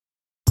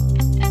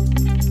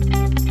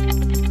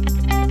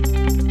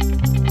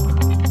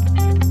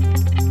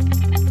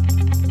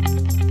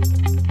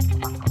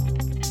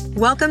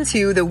Welcome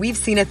to the We've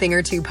Seen a Thing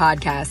or Two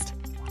podcast.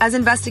 As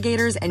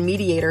investigators and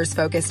mediators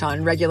focused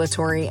on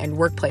regulatory and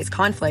workplace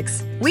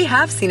conflicts, we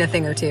have seen a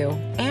thing or two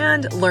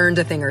and learned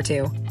a thing or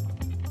two.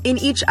 In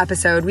each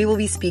episode, we will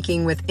be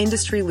speaking with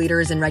industry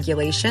leaders in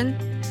regulation,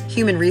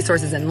 human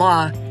resources and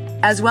law,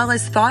 as well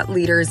as thought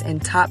leaders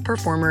and top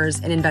performers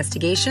in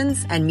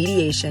investigations and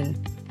mediation.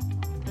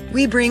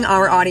 We bring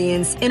our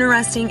audience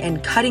interesting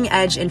and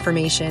cutting-edge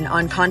information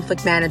on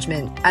conflict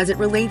management as it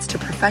relates to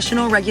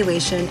professional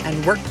regulation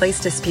and workplace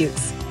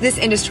disputes. This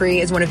industry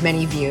is one of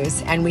many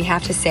views, and we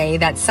have to say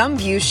that some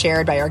views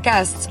shared by our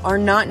guests are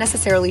not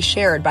necessarily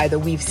shared by the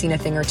We've Seen a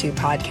Thing or Two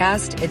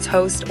podcast, its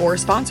host, or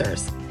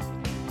sponsors.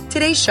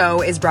 Today's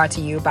show is brought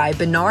to you by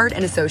Bernard &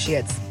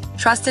 Associates,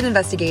 trusted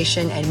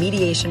investigation and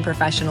mediation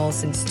professionals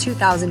since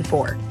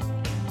 2004.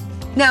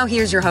 Now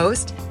here's your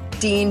host,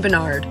 Dean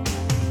Bernard.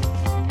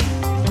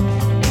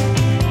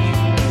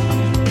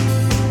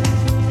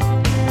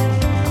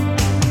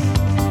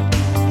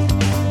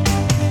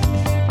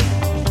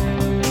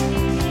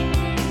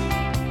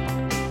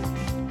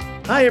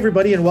 Hi,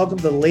 everybody, and welcome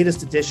to the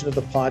latest edition of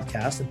the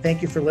podcast, and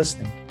thank you for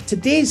listening.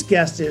 Today's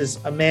guest is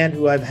a man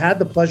who I've had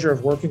the pleasure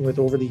of working with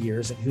over the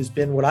years and who's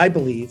been what I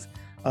believe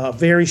a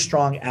very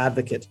strong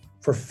advocate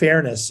for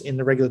fairness in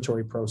the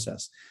regulatory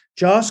process.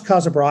 Josh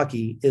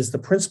Kozabrocki is the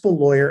principal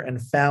lawyer and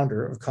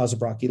founder of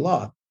Kozabrocki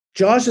Law.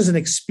 Josh is an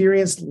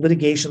experienced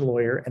litigation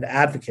lawyer and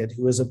advocate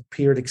who has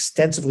appeared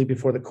extensively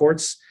before the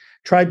courts,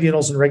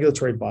 tribunals, and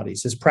regulatory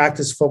bodies. His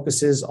practice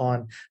focuses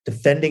on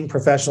defending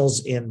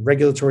professionals in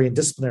regulatory and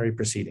disciplinary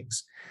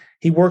proceedings.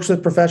 He works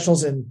with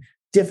professionals in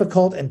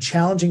difficult and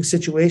challenging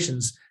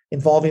situations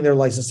involving their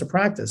license to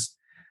practice.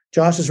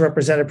 Josh has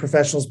represented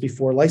professionals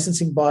before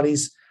licensing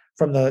bodies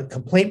from the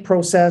complaint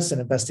process and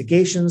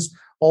investigations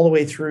all the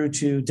way through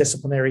to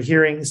disciplinary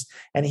hearings,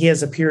 and he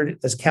has appeared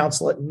as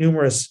counsel at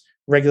numerous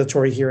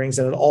regulatory hearings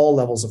and at all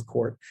levels of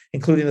court,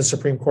 including the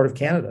Supreme Court of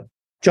Canada.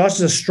 Josh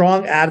is a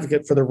strong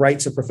advocate for the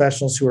rights of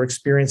professionals who are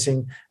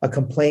experiencing a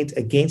complaint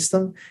against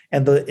them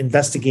and the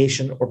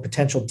investigation or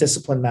potential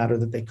discipline matter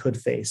that they could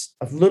face.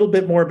 A little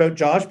bit more about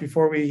Josh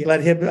before we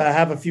let him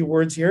have a few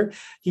words here.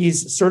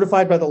 He's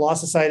certified by the Law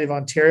Society of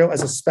Ontario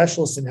as a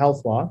specialist in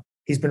health law.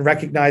 He's been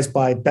recognized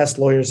by Best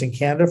Lawyers in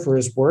Canada for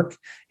his work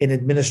in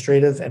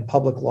administrative and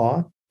public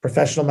law,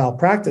 professional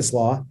malpractice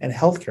law, and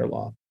healthcare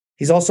law.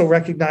 He's also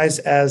recognized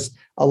as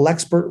a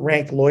Lexpert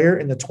ranked lawyer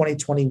in the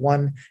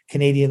 2021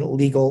 Canadian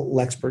Legal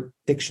Lexpert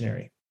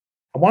Dictionary.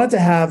 I wanted to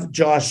have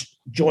Josh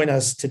join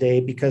us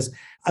today because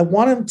I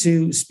want him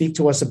to speak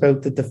to us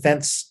about the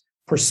defense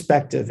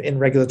perspective in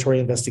regulatory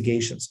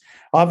investigations.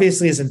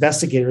 Obviously, as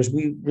investigators,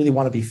 we really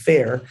want to be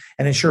fair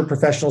and ensure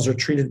professionals are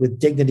treated with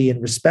dignity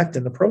and respect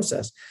in the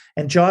process.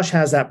 And Josh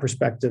has that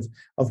perspective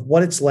of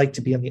what it's like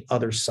to be on the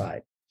other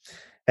side.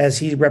 As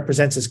he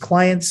represents his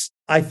clients,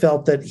 I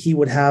felt that he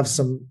would have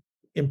some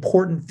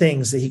important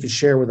things that he could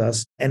share with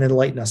us and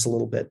enlighten us a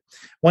little bit.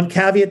 One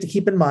caveat to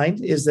keep in mind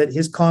is that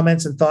his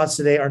comments and thoughts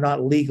today are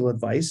not legal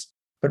advice,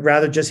 but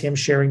rather just him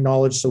sharing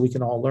knowledge so we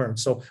can all learn.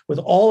 So with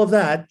all of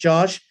that,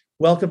 Josh,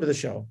 welcome to the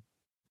show.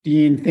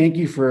 Dean, thank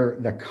you for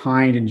the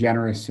kind and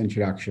generous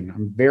introduction.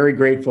 I'm very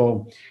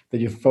grateful that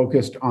you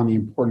focused on the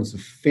importance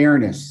of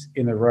fairness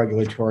in the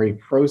regulatory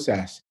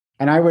process.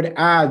 And I would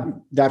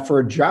add that for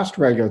a just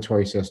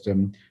regulatory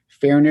system,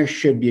 fairness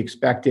should be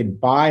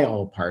expected by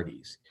all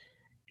parties,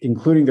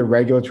 including the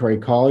regulatory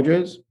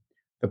colleges,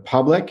 the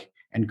public,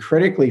 and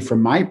critically, from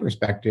my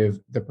perspective,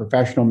 the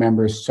professional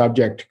members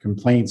subject to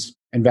complaints,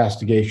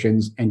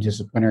 investigations, and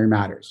disciplinary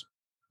matters.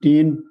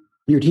 Dean,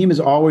 your team has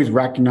always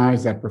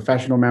recognized that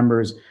professional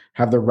members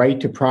have the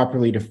right to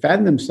properly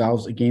defend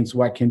themselves against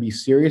what can be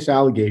serious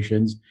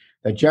allegations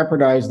that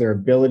jeopardize their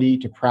ability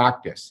to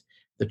practice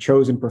the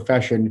chosen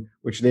profession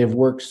which they have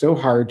worked so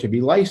hard to be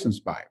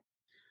licensed by.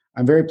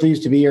 I'm very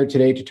pleased to be here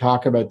today to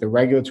talk about the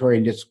regulatory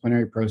and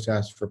disciplinary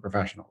process for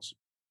professionals.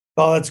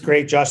 Oh, that's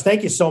great, Josh.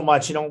 Thank you so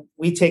much.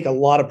 We take a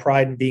lot of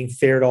pride in being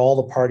fair to all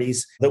the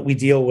parties that we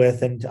deal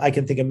with. And I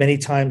can think of many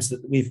times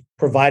that we've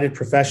provided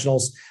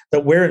professionals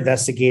that we're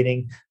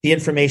investigating the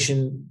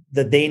information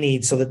that they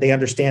need so that they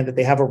understand that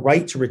they have a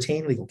right to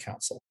retain legal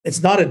counsel.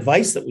 It's not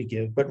advice that we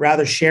give, but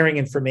rather sharing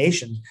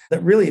information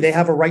that really they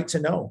have a right to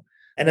know.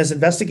 And as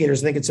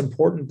investigators, I think it's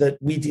important that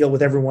we deal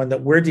with everyone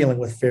that we're dealing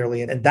with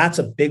fairly. And that's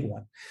a big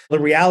one. The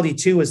reality,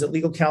 too, is that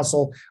legal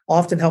counsel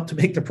often help to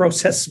make the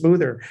process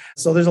smoother.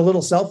 So there's a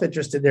little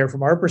self-interest in there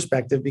from our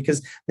perspective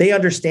because they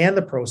understand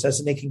the process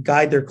and they can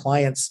guide their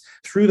clients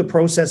through the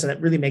process. And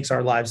it really makes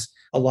our lives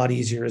a lot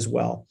easier as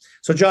well.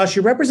 So, Josh,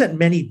 you represent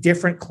many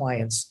different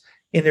clients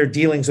in their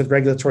dealings with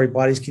regulatory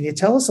bodies. Can you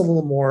tell us a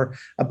little more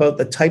about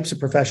the types of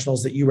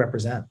professionals that you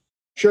represent?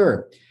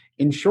 Sure.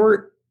 In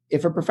short,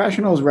 if a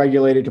professional is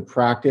regulated to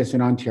practice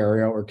in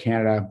Ontario or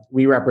Canada,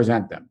 we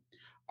represent them.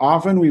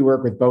 Often we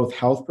work with both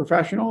health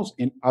professionals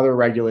and other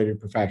regulated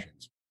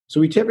professions.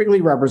 So we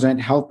typically represent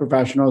health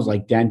professionals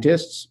like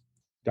dentists,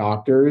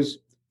 doctors,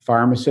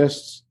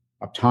 pharmacists,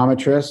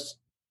 optometrists,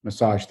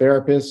 massage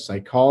therapists,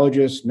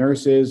 psychologists,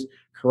 nurses,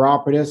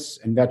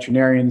 chiropodists, and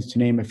veterinarians, to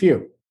name a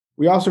few.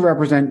 We also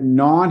represent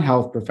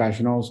non-health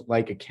professionals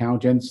like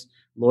accountants,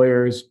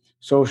 lawyers,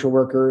 social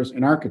workers,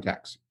 and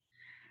architects.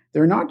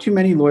 There are not too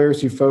many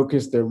lawyers who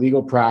focus their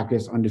legal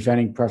practice on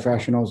defending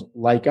professionals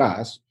like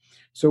us,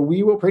 so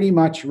we will pretty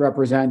much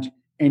represent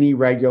any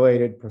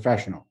regulated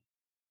professional.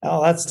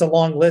 Oh, that's a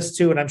long list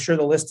too, and I'm sure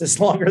the list is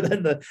longer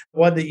than the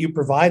one that you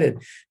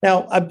provided.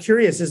 Now, I'm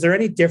curious, is there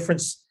any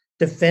difference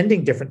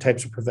defending different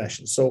types of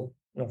professions? So,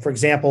 for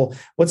example,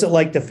 what's it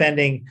like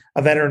defending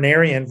a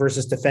veterinarian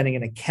versus defending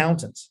an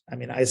accountant? I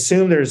mean, I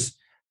assume there's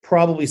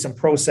probably some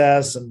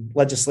process and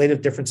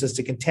legislative differences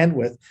to contend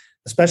with,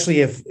 especially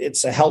if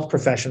it's a health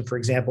profession, for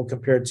example,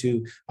 compared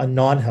to a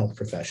non-health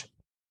profession.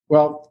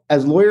 Well,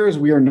 as lawyers,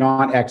 we are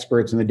not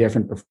experts in the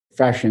different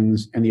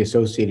professions and the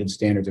associated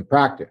standards of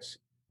practice.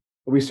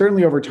 But we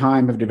certainly over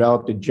time have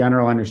developed a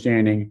general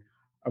understanding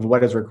of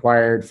what is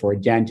required for a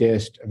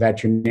dentist, a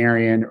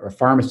veterinarian, or a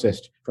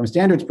pharmacist from a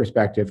standards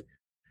perspective,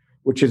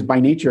 which is by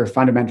nature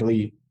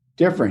fundamentally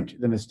different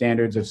than the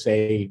standards of,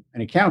 say,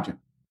 an accountant.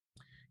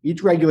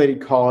 Each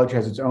regulated college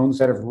has its own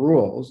set of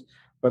rules,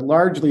 but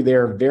largely they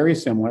are very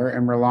similar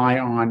and rely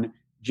on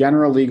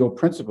general legal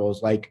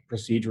principles like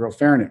procedural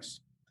fairness.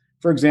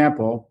 For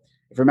example,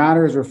 if a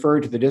matter is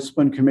referred to the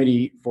discipline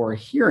committee for a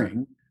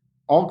hearing,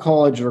 all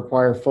colleges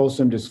require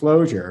fulsome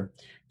disclosure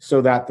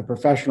so that the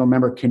professional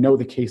member can know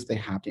the case they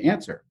have to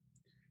answer.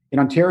 In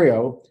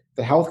Ontario,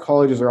 the health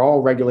colleges are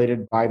all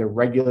regulated by the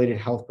Regulated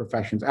Health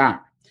Professions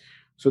Act.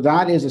 So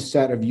that is a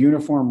set of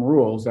uniform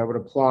rules that would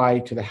apply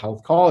to the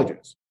health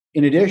colleges.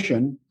 In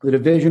addition, the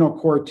divisional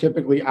court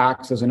typically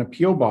acts as an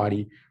appeal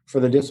body for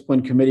the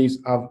discipline committees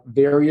of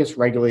various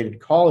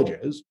regulated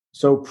colleges.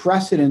 So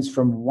precedents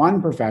from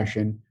one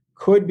profession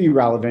could be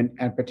relevant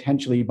and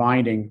potentially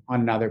binding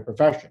on another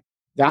profession.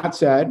 That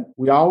said,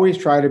 we always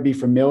try to be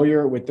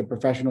familiar with the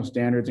professional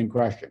standards in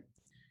question.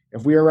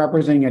 If we are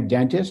representing a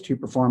dentist who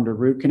performed a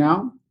root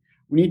canal,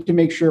 we need to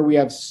make sure we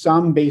have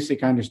some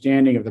basic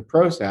understanding of the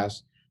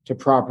process to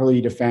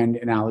properly defend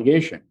an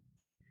allegation.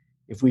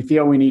 If we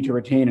feel we need to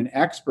retain an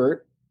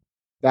expert,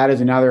 that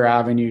is another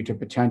avenue to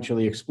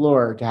potentially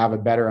explore to have a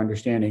better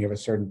understanding of a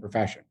certain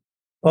profession.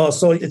 Oh,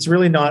 so it's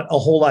really not a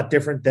whole lot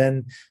different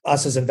than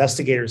us as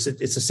investigators.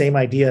 It's the same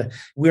idea.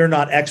 We're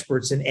not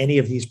experts in any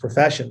of these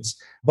professions,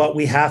 but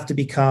we have to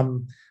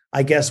become,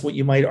 I guess, what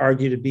you might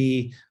argue to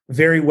be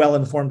very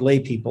well-informed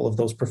lay people of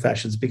those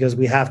professions, because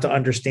we have to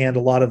understand a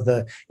lot of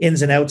the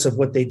ins and outs of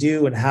what they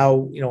do and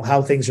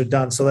how things are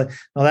done. So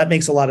that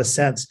makes a lot of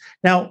sense.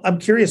 Now, I'm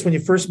curious, when you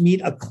first meet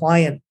a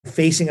client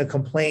facing a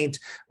complaint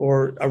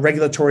or a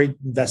regulatory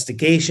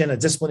investigation, a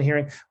discipline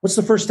hearing, what's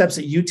the first steps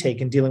that you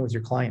take in dealing with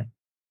your client?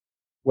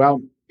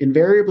 Well,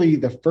 invariably,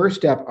 the first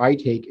step I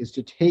take is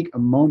to take a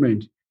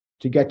moment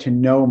to get to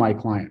know my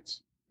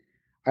clients.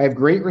 I have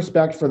great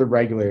respect for the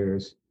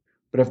regulators,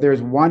 but if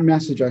there's one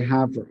message I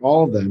have for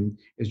all of them,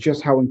 is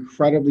just how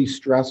incredibly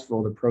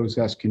stressful the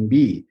process can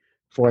be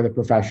for the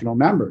professional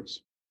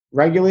members.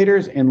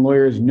 Regulators and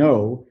lawyers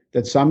know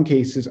that some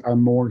cases are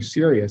more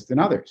serious than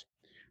others,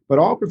 but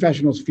all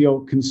professionals feel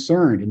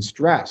concerned and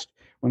stressed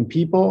when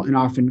people, and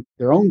often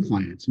their own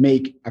clients,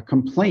 make a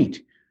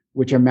complaint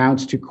which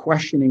amounts to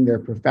questioning their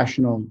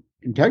professional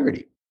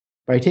integrity.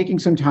 By taking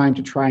some time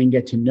to try and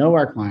get to know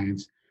our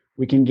clients,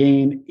 we can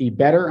gain a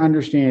better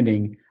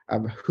understanding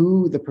of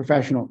who the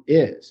professional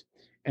is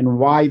and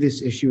why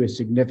this issue is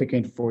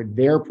significant for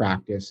their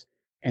practice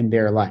and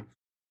their life.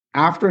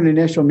 After an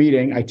initial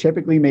meeting, I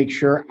typically make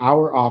sure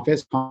our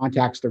office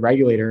contacts the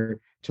regulator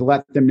to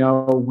let them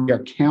know we are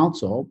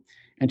counsel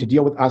and to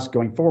deal with us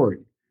going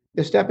forward.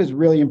 This step is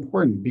really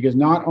important because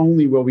not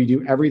only will we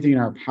do everything in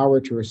our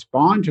power to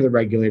respond to the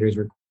regulator's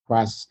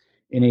requests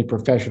in a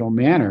professional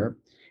manner,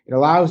 it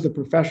allows the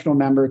professional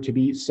member to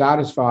be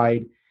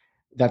satisfied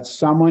that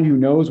someone who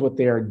knows what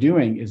they are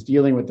doing is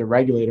dealing with the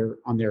regulator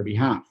on their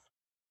behalf.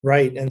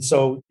 Right. And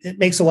so it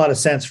makes a lot of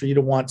sense for you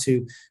to want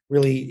to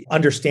really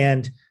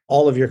understand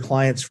all of your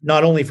clients,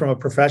 not only from a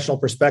professional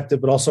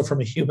perspective, but also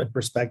from a human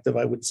perspective,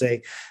 I would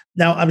say.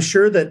 Now, I'm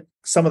sure that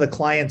some of the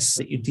clients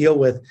that you deal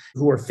with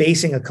who are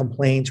facing a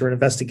complaint or an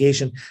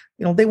investigation,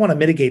 they want to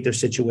mitigate their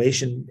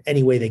situation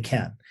any way they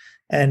can.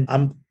 And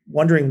I'm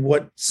wondering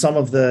what some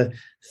of the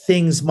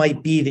things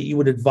might be that you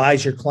would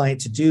advise your client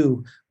to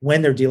do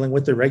when they're dealing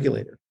with the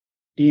regulator.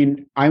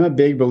 Dean, I'm a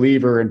big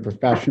believer in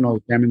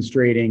professionals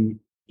demonstrating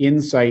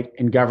insight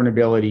and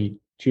governability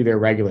to their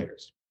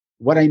regulators.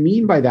 What I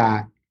mean by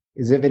that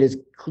is if it is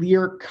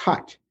clear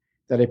cut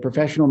that a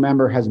professional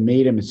member has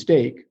made a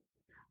mistake,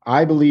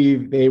 I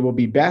believe they will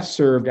be best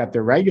served at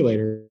their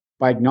regulator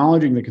by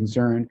acknowledging the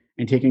concern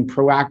and taking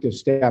proactive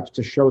steps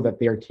to show that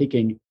they are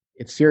taking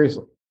it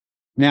seriously.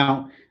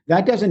 Now,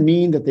 that doesn't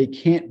mean that they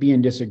can't be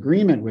in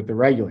disagreement with the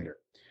regulator,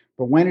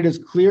 but when it is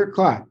clear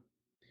cut,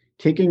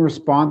 taking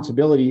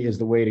responsibility is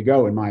the way to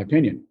go, in my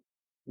opinion.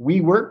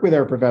 We work with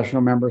our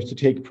professional members to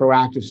take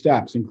proactive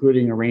steps,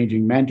 including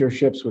arranging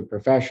mentorships with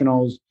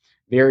professionals,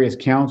 various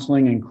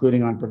counseling,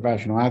 including on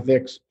professional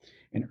ethics,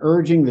 and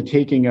urging the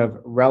taking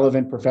of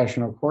relevant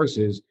professional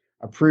courses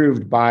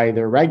approved by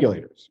their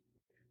regulators.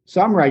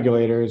 Some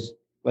regulators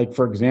Like,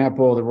 for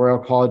example, the Royal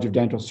College of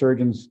Dental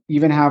Surgeons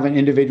even have an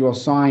individual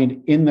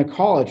assigned in the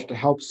college to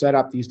help set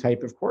up these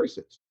type of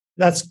courses.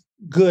 That's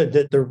good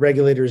that the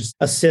regulators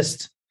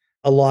assist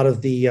a lot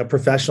of the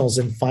professionals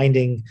in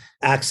finding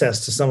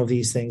access to some of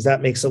these things.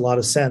 That makes a lot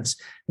of sense.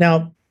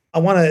 Now, I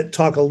want to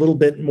talk a little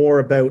bit more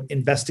about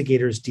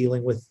investigators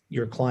dealing with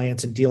your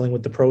clients and dealing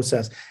with the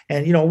process.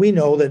 And, we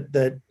know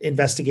that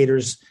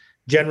investigators,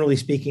 generally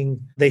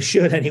speaking, they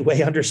should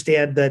anyway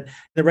understand that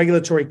the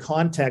regulatory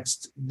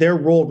context, their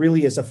role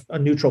really is a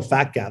neutral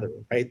fact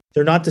gatherer, right?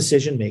 They're not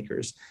decision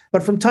makers.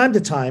 But from time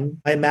to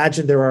time, I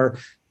imagine there are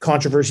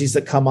controversies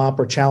that come up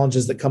or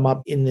challenges that come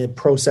up in the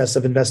process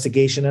of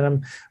investigation. And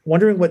I'm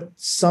wondering what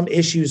some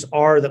issues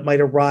are that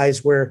might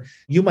arise where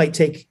you might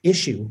take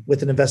issue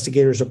with an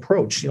investigator's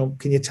approach.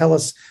 Can you tell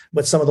us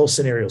what some of those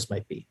scenarios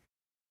might be?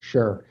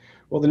 Sure.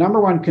 Well, the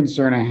number one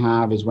concern I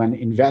have is when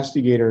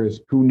investigators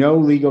who know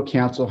legal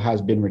counsel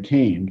has been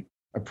retained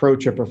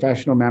approach a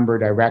professional member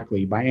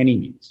directly by any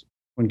means.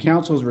 When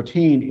counsel is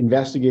retained,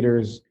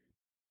 investigators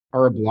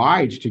are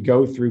obliged to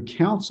go through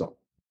counsel.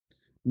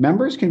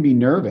 Members can be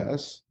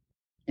nervous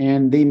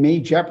and they may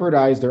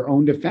jeopardize their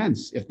own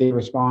defense if they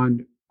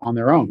respond on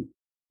their own.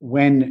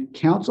 When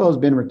counsel has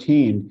been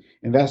retained,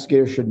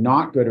 investigators should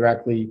not go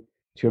directly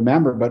to a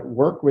member, but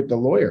work with the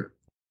lawyer.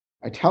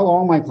 I tell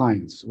all my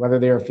clients, whether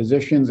they are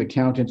physicians,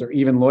 accountants, or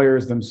even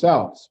lawyers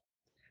themselves,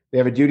 they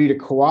have a duty to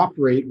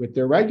cooperate with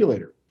their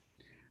regulator.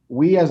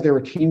 We, as their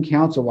retained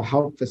counsel, will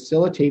help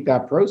facilitate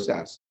that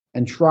process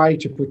and try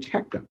to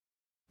protect them.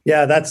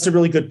 Yeah, that's a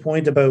really good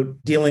point about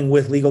dealing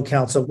with legal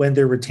counsel when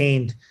they're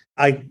retained.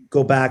 I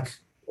go back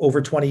over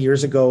 20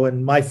 years ago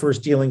and my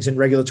first dealings in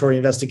regulatory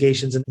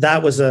investigations, and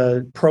that was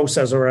a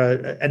process or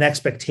an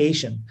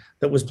expectation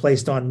that was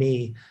placed on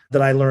me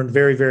that I learned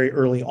very, very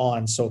early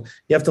on. So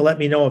you have to let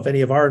me know if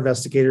any of our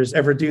investigators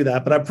ever do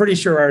that, but I'm pretty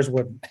sure ours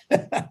wouldn't.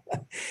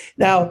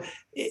 Now,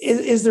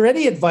 is there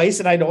any advice,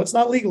 and I know it's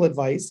not legal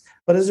advice,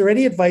 but is there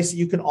any advice that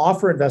you can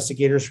offer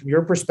investigators from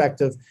your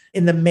perspective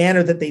in the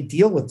manner that they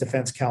deal with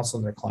defense counsel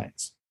and their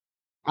clients?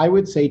 I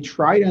would say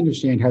try to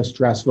understand how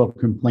stressful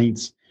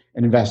complaints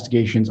and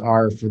investigations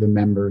are for the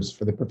members,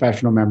 for the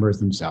professional members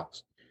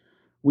themselves.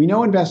 We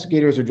know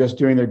investigators are just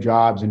doing their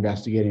jobs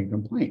investigating a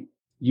complaint.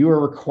 You are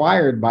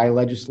required by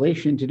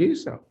legislation to do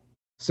so.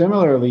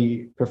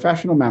 Similarly,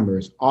 professional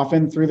members,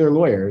 often through their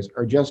lawyers,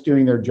 are just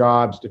doing their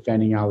jobs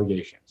defending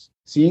allegations.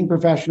 Seeing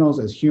professionals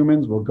as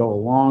humans will go a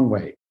long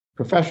way.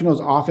 Professionals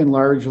often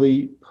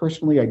largely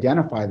personally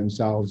identify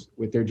themselves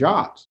with their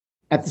jobs.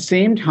 At the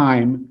same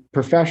time,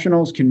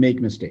 professionals can make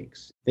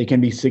mistakes. They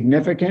can be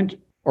significant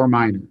or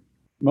minor.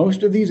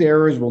 Most of these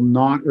errors will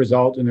not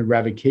result in the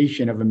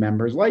revocation of a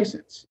member's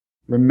license.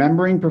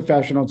 Remembering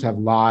professionals have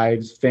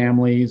lives,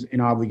 families,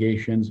 and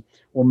obligations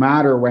will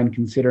matter when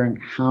considering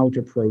how to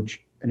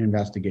approach an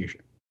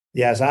investigation.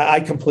 Yes, I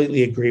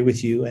completely agree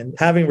with you. And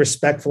having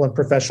respectful and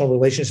professional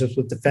relationships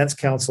with defense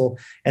counsel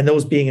and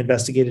those being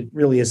investigated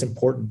really is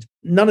important.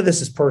 None of this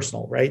is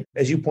personal, right?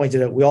 As you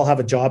pointed out, we all have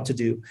a job to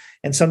do.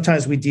 And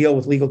sometimes we deal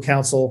with legal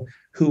counsel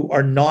who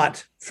are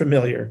not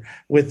familiar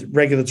with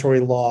regulatory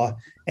law,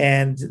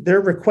 and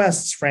their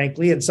requests,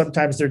 frankly, and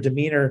sometimes their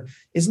demeanor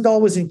isn't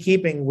always in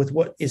keeping with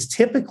what is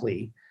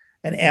typically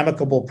an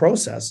amicable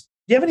process.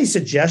 Do you have any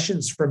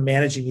suggestions for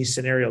managing these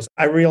scenarios?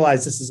 I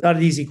realize this is not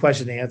an easy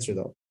question to answer,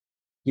 though.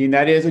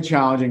 That is a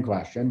challenging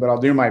question, but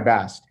I'll do my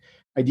best.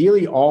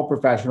 Ideally, all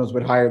professionals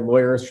would hire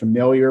lawyers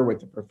familiar with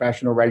the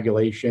professional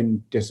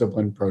regulation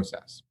discipline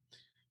process.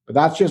 But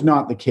that's just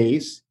not the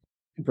case,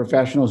 and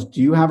professionals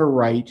do have a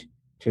right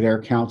to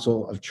their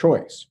counsel of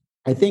choice.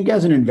 I think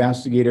as an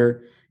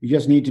investigator, you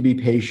just need to be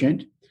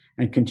patient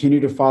and continue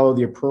to follow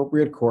the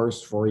appropriate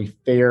course for a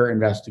fair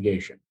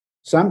investigation.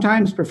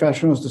 Sometimes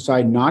professionals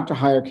decide not to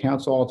hire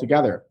counsel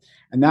altogether,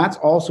 and that's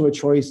also a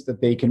choice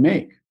that they can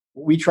make.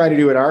 What we try to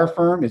do at our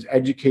firm is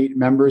educate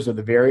members of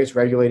the various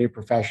regulated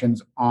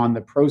professions on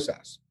the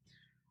process.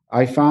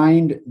 I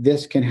find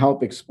this can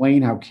help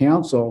explain how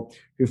counsel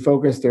who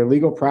focus their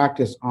legal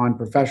practice on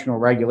professional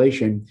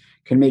regulation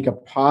can make a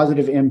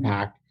positive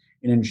impact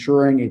in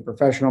ensuring a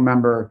professional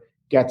member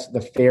gets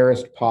the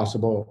fairest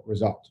possible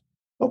result.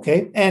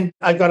 Okay. And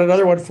I've got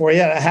another one for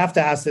you. I have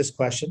to ask this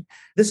question.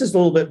 This is a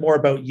little bit more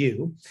about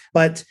you,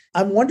 but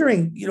I'm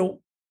wondering,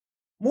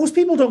 most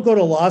people don't go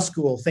to law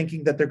school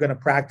thinking that they're going to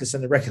practice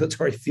in the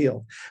regulatory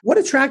field. What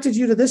attracted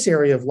you to this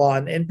area of law,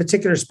 and in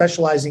particular,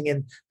 specializing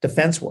in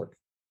defense work?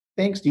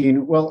 Thanks,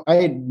 Dean. Well, I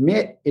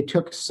admit it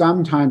took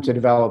some time to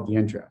develop the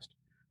interest.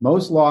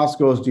 Most law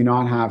schools do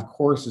not have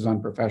courses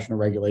on professional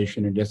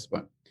regulation and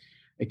discipline.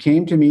 It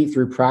came to me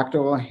through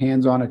practical,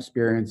 hands-on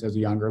experience as a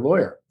younger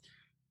lawyer.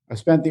 I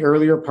spent the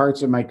earlier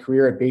parts of my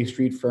career at Bay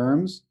Street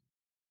firms,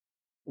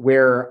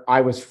 where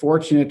I was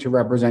fortunate to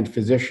represent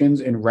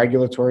physicians in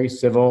regulatory,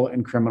 civil,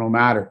 and criminal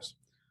matters.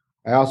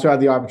 I also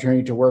had the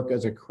opportunity to work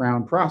as a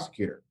Crown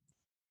prosecutor.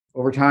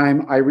 Over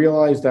time, I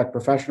realized that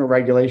professional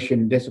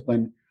regulation and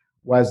discipline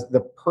was the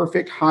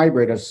perfect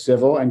hybrid of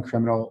civil and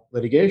criminal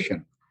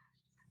litigation.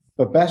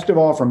 But best of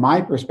all, from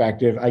my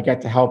perspective, I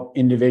get to help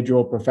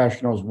individual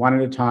professionals one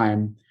at a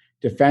time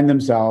defend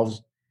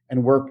themselves,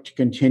 and work to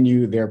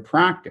continue their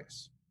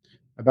practice.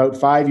 About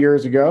 5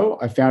 years ago,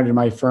 I founded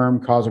my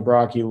firm,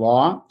 Kozabraki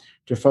Law,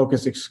 to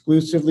focus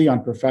exclusively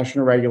on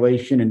professional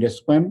regulation and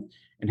discipline,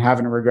 and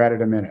haven't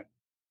regretted a minute.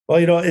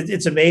 Well,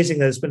 it's amazing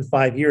that it's been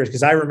 5 years,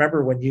 because I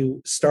remember when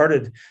you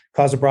started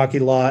Kozabraki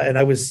Law, and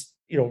I was,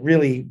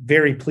 really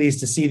very pleased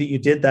to see that you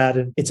did that.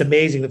 And it's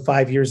amazing that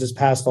 5 years has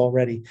passed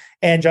already.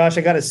 And Josh,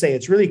 I got to say,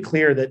 it's really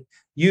clear that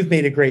you've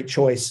made a great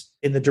choice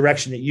in the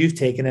direction that you've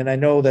taken. And I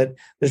know that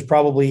there's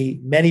probably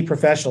many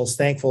professionals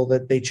thankful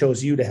that they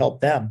chose you to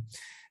help them.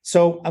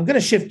 So I'm going to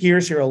shift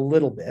gears here a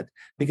little bit,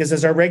 because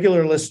as our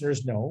regular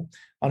listeners know,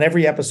 on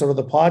every episode of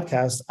the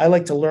podcast, I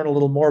like to learn a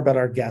little more about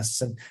our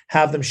guests and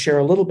have them share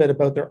a little bit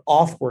about their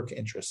off-work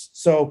interests.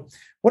 So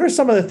what are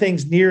some of the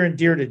things near and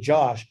dear to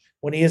Josh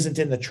when he isn't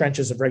in the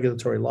trenches of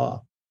regulatory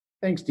law?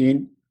 Thanks,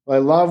 Dean. Well,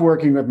 I love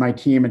working with my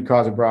team at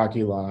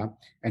Kozabraki Law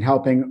and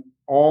helping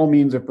all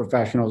means of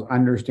professionals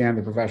understand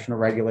the professional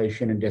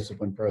regulation and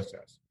discipline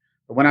process.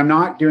 But when I'm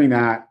not doing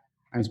that,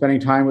 I'm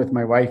spending time with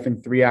my wife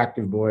and 3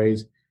 active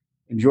boys,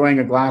 enjoying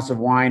a glass of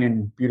wine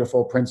in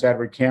beautiful Prince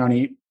Edward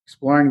County,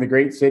 exploring the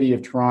great city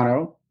of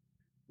Toronto,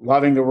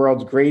 loving the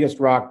world's greatest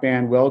rock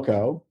band,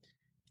 Wilco,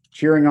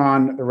 cheering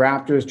on the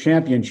Raptors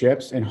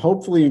championships, and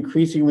hopefully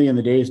increasingly in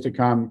the days to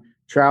come,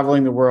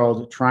 traveling the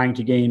world, trying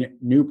to gain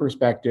new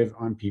perspective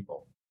on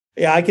people.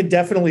 Yeah, I can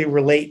definitely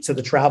relate to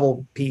the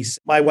travel piece.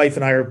 My wife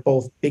and I are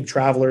both big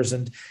travelers,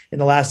 and in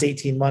the last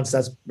 18 months,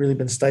 that's really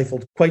been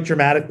stifled quite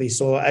dramatically.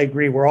 So I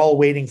agree. We're all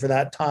waiting for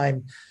that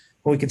time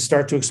when we can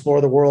start to explore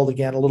the world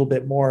again a little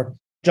bit more.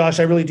 Josh,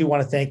 I really do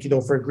want to thank you,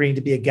 though, for agreeing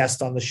to be a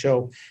guest on the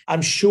show.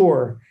 I'm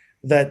sure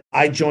that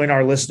I join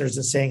our listeners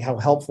in saying how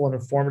helpful and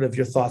informative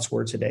your thoughts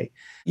were today.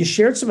 You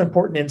shared some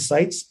important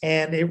insights,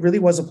 and it really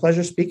was a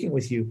pleasure speaking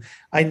with you.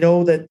 I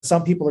know that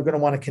some people are going to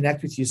want to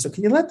connect with you. So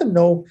can you let them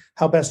know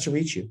how best to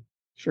reach you?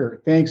 Sure.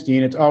 Thanks,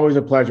 Dean. It's always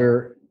a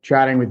pleasure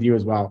chatting with you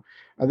as well.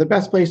 The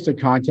best place to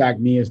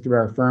contact me is through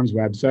our firm's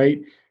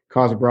website,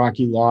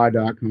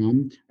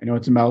 kozabrakilaw.com. I know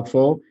it's a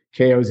mouthful,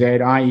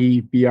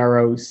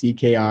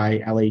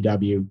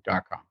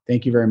 KOZIEBROCKILAW.com.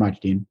 Thank you very much,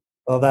 Dean.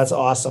 Well, that's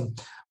awesome.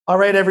 All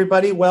right,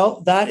 everybody.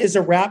 Well, that is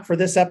a wrap for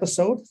this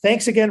episode.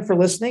 Thanks again for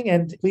listening,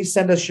 and please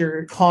send us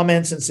your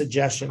comments and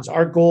suggestions.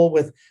 Our goal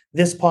with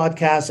this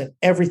podcast and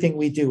everything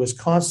we do is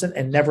constant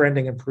and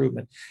never-ending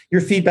improvement. Your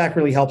feedback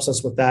really helps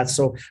us with that,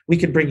 so we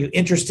can bring you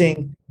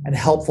interesting and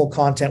helpful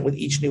content with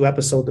each new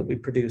episode that we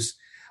produce.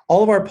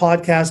 All of our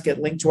podcasts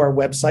get linked to our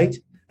website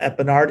at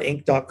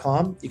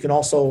bernardinc.com. You can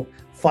also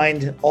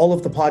find all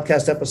of the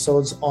podcast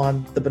episodes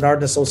on the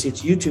Bernard &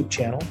 Associates YouTube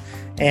channel.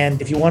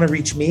 And if you want to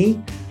reach me,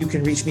 you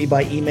can reach me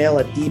by email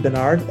at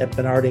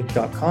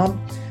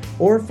dbernard@bernardinc.com,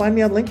 or find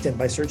me on LinkedIn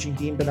by searching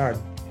Dean Bernard.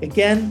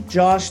 Again,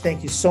 Josh,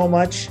 thank you so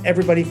much.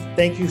 Everybody,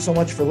 thank you so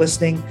much for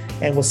listening,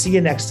 and we'll see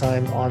you next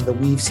time on the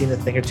We've Seen a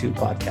Thing or Two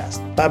podcast.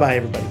 Bye-bye,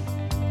 everybody.